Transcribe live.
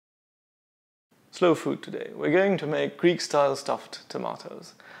Slow food today. We're going to make Greek-style stuffed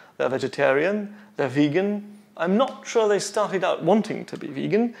tomatoes. They're vegetarian, they're vegan. I'm not sure they started out wanting to be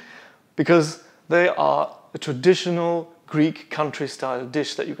vegan because they are a traditional Greek country-style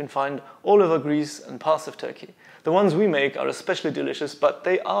dish that you can find all over Greece and parts of Turkey. The ones we make are especially delicious, but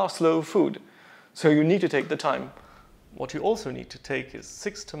they are slow food, so you need to take the time. What you also need to take is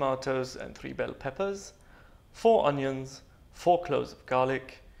 6 tomatoes and 3 bell peppers, 4 onions, 4 cloves of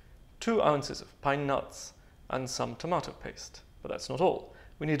garlic, 2 ounces of pine nuts, and some tomato paste. But that's not all.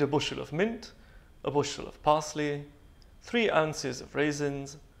 We need a bushel of mint, a bushel of parsley, 3 ounces of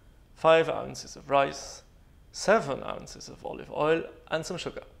raisins, 5 ounces of rice, 7 ounces of olive oil, and some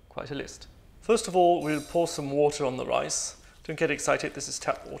sugar. Quite a list. First of all, we'll pour some water on the rice. Don't get excited, this is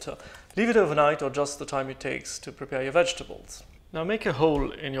tap water. Leave it overnight or just the time it takes to prepare your vegetables. Now make a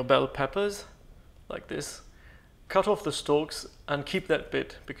hole in your bell peppers, like this. Cut off the stalks and keep that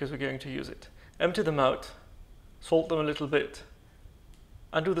bit because we're going to use it. Empty them out, salt them a little bit,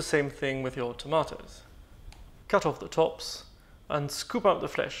 and do the same thing with your tomatoes. Cut off the tops and scoop out the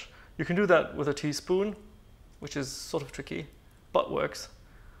flesh. You can do that with a teaspoon, which is sort of tricky, but works.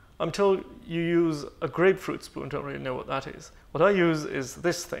 I'm told you use a grapefruit spoon, don't really know what that is. What I use is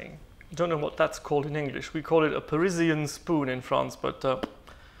this thing. I don't know what that's called in English. We call it a Parisian spoon in France, but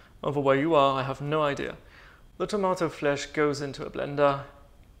over where you are, I have no idea. The tomato flesh goes into a blender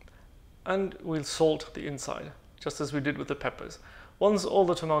and we'll salt the inside, just as we did with the peppers. Once all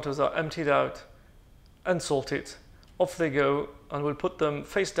the tomatoes are emptied out and salted, off they go, and we'll put them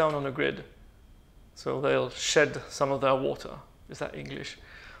face down on a grid so they'll shed some of their water. Is that English?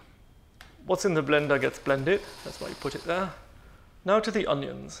 What's in the blender gets blended, that's why you put it there. Now to the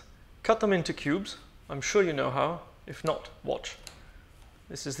onions. Cut them into cubes. I'm sure you know how. If not, watch.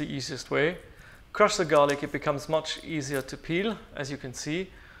 This is the easiest way. Crush the garlic, it becomes much easier to peel, as you can see.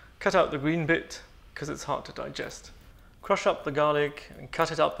 Cut out the green bit, because it's hard to digest. Crush up the garlic and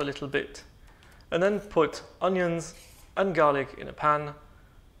cut it up a little bit. And then put onions and garlic in a pan,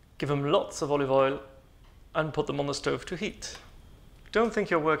 give them lots of olive oil, and put them on the stove to heat. Don't think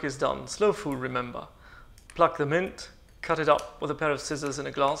your work is done. Slow food, remember. Pluck the mint, cut it up with a pair of scissors in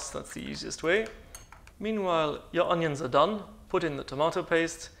a glass, that's the easiest way. Meanwhile, your onions are done. Put in the tomato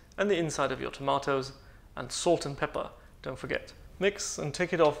paste and the inside of your tomatoes, and salt and pepper, don't forget. Mix and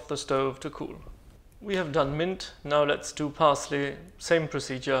take it off the stove to cool. We have done mint, now let's do parsley. Same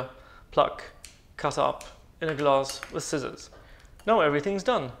procedure, pluck, cut up in a glass with scissors. Now everything's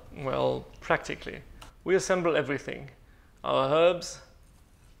done. Well, practically. We assemble everything. Our herbs,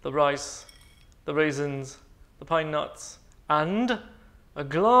 the rice, the raisins, the pine nuts, and a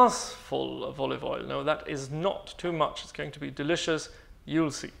glass full of olive oil. No, that is not too much. It's going to be delicious.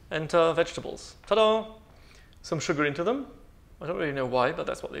 You'll see. Enter vegetables. Ta-da! Some sugar into them. I don't really know why, but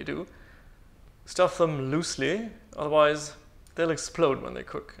that's what they do. Stuff them loosely, otherwise they'll explode when they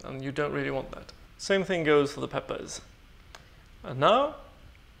cook, and you don't really want that. Same thing goes for the peppers. And now,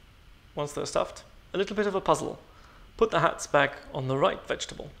 once they're stuffed, a little bit of a puzzle. Put the hats back on the right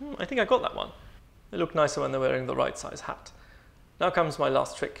vegetable. I think I got that one. They look nicer when they're wearing the right size hat. Now comes my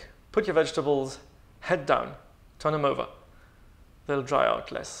last trick. Put your vegetables head down, turn them over. They'll dry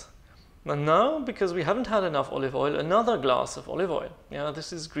out less. And now, because we haven't had enough olive oil, another glass of olive oil. Yeah,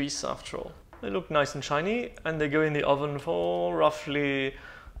 this is Greece after all. They look nice and shiny, and they go in the oven for roughly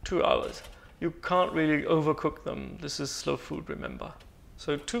 2 hours. You can't really overcook them. This is slow food, remember.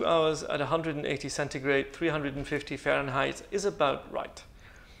 So 2 hours at 180 centigrade, 350 Fahrenheit is about right.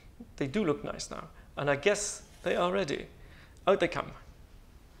 They do look nice now, and I guess they are ready. Out they come.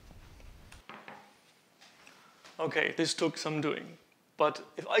 Okay, this took some doing, but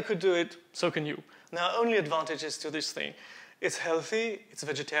if I could do it, so can you. There are only advantages to this thing. It's healthy, it's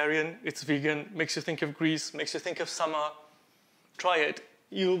vegetarian, it's vegan, makes you think of Greece, makes you think of summer. Try it.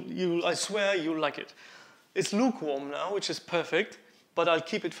 I swear you'll like it. It's lukewarm now, which is perfect, but I'll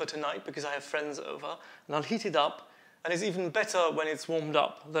keep it for tonight because I have friends over, and I'll heat it up, and it's even better when it's warmed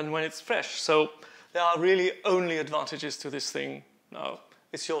up than when it's fresh. So there are really only advantages to this thing. Now,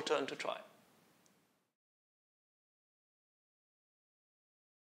 it's your turn to try.